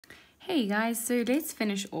Okay guys, so let's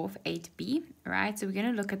finish off 8b, right? So we're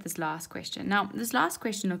going to look at this last question. Now, this last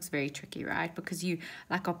question looks very tricky, right? Because you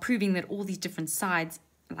are proving that all these different sides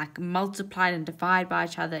multiplied and divide by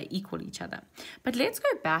each other equal each other. But let's go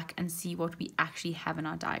back and see what we actually have in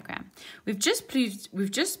our diagram. We've just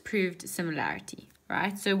proved similarity,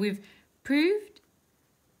 right? So we've proved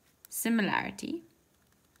similarity,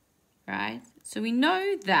 right? So we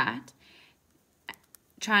know that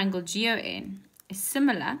triangle GON is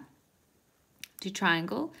similar to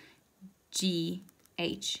triangle GHE.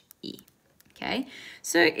 Okay,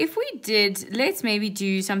 so if we did, let's maybe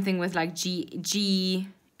do something with like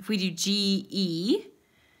if we do GE,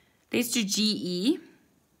 let's do GE,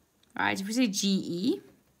 right? If we say GE,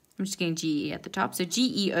 I'm just getting GE at the top, so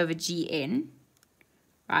GE over GN,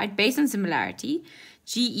 right? Based on similarity,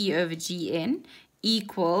 GE over GN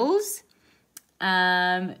equals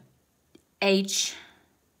HE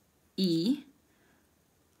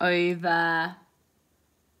over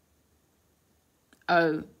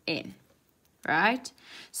ON, right?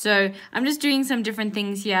 So I'm just doing some different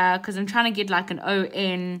things here because I'm trying to get like an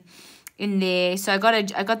ON in there. So I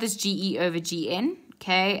got this GE over GN,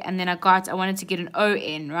 okay? And then I wanted to get an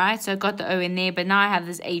ON, right? So I got the O in there, but now I have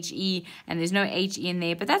this HE and there's no HE in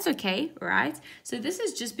there, but that's okay, right? So this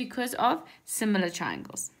is just because of similar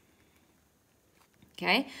triangles.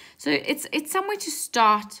 Okay? So it's somewhere to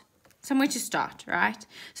start. Right?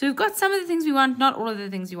 So we've got some of the things we want, not all of the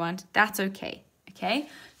things we want. That's okay. Okay?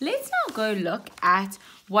 Let's now go look at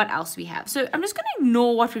what else we have. So I'm just going to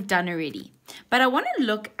ignore what we've done already. But I want to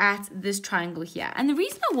look at this triangle here. And the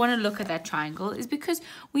reason I want to look at that triangle is because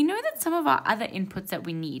we know that some of our other inputs that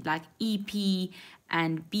we need, like EP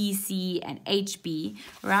and BC and HB,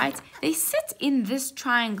 right? They sit in this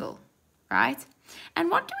triangle, right?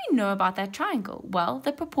 And what do we know about that triangle? Well,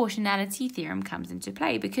 the proportionality theorem comes into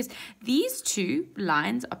play because these two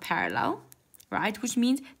lines are parallel, right? Which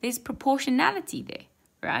means there's proportionality there,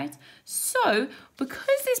 right? So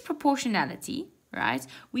because there's proportionality, right,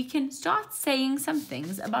 we can start saying some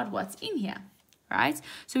things about what's in here, right?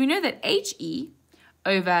 So we know that HE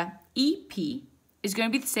over EP is going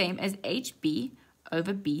to be the same as HB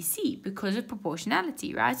over BC because of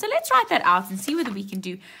proportionality, right? So let's write that out and see whether we can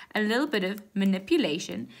do a little bit of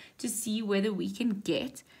manipulation to see whether we can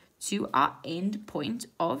get to our end point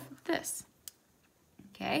of this.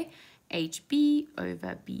 Okay, HB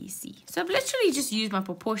over BC. So I've literally just used my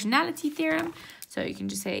proportionality theorem. So you can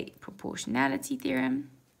just say proportionality theorem.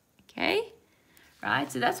 Okay, right?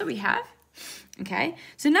 So that's what we have. Okay,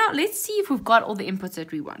 so now let's see if we've got all the inputs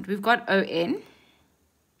that we want. We've got ON.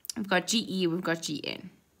 We've got GE, we've got GN,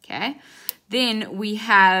 okay? Then we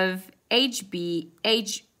have BC,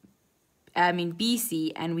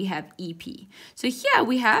 and we have EP. So here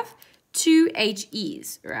we have two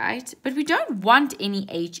HEs, right? But we don't want any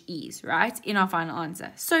HEs, right, in our final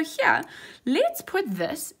answer. So here, let's put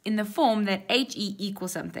this in the form that HE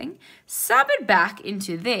equals something, sub it back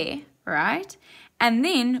into there, right? And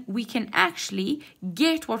then we can actually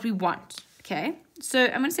get what we want, okay? So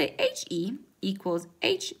I'm going to say HE equals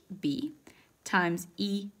HB times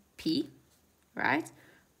EP, right,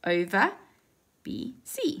 over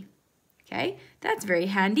BC. Okay, that's very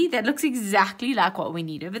handy. That looks exactly like what we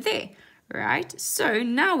need over there, right? So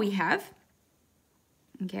now we have,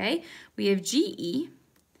 okay, we have GE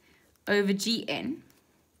over GN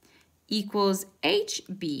equals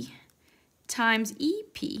HB times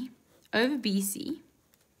EP over BC,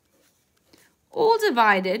 all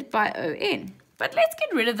divided by ON. But let's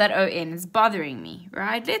get rid of that ON. It's bothering me,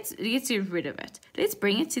 right? Let's get rid of it. Let's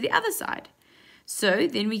bring it to the other side. So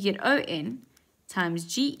then we get ON times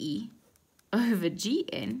GE over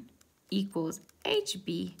GN equals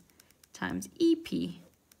HB times EP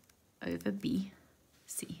over BC.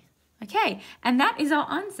 Okay, and that is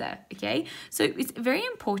our answer, okay? So it's very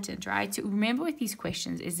important, right, to remember with these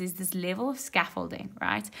questions is this level of scaffolding,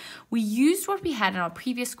 right? We used what we had in our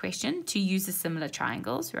previous question to use the similar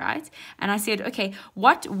triangles, right? And I said, okay,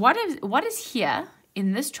 what is here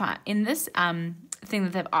in this thing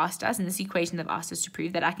that they've asked us, in this equation they've asked us to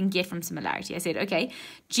prove that I can get from similarity? I said, okay,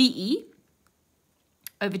 GE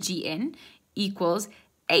over GN equals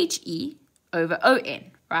HE over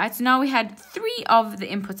ON. Right, so now we had 3 of the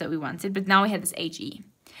inputs that we wanted, but now we had this HE.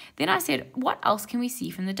 Then I said, what else can we see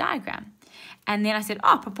from the diagram? And then I said,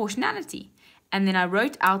 proportionality. And then I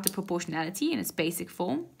wrote out the proportionality in its basic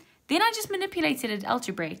form. Then I just manipulated it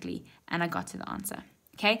algebraically, and I got to the answer.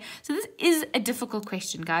 Okay, so this is a difficult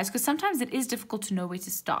question, guys, because sometimes it is difficult to know where to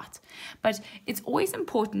start. But it's always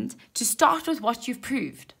important to start with what you've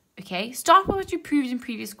proved. Okay, start with what you proved in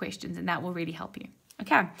previous questions, and that will really help you.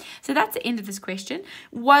 Okay, so that's the end of this question.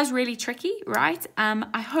 Was really tricky, right?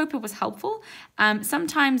 I hope it was helpful.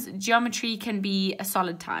 Sometimes geometry can be a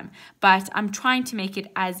solid time, but I'm trying to make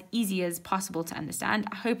it as easy as possible to understand.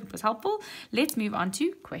 I hope it was helpful. Let's move on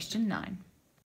to question 9.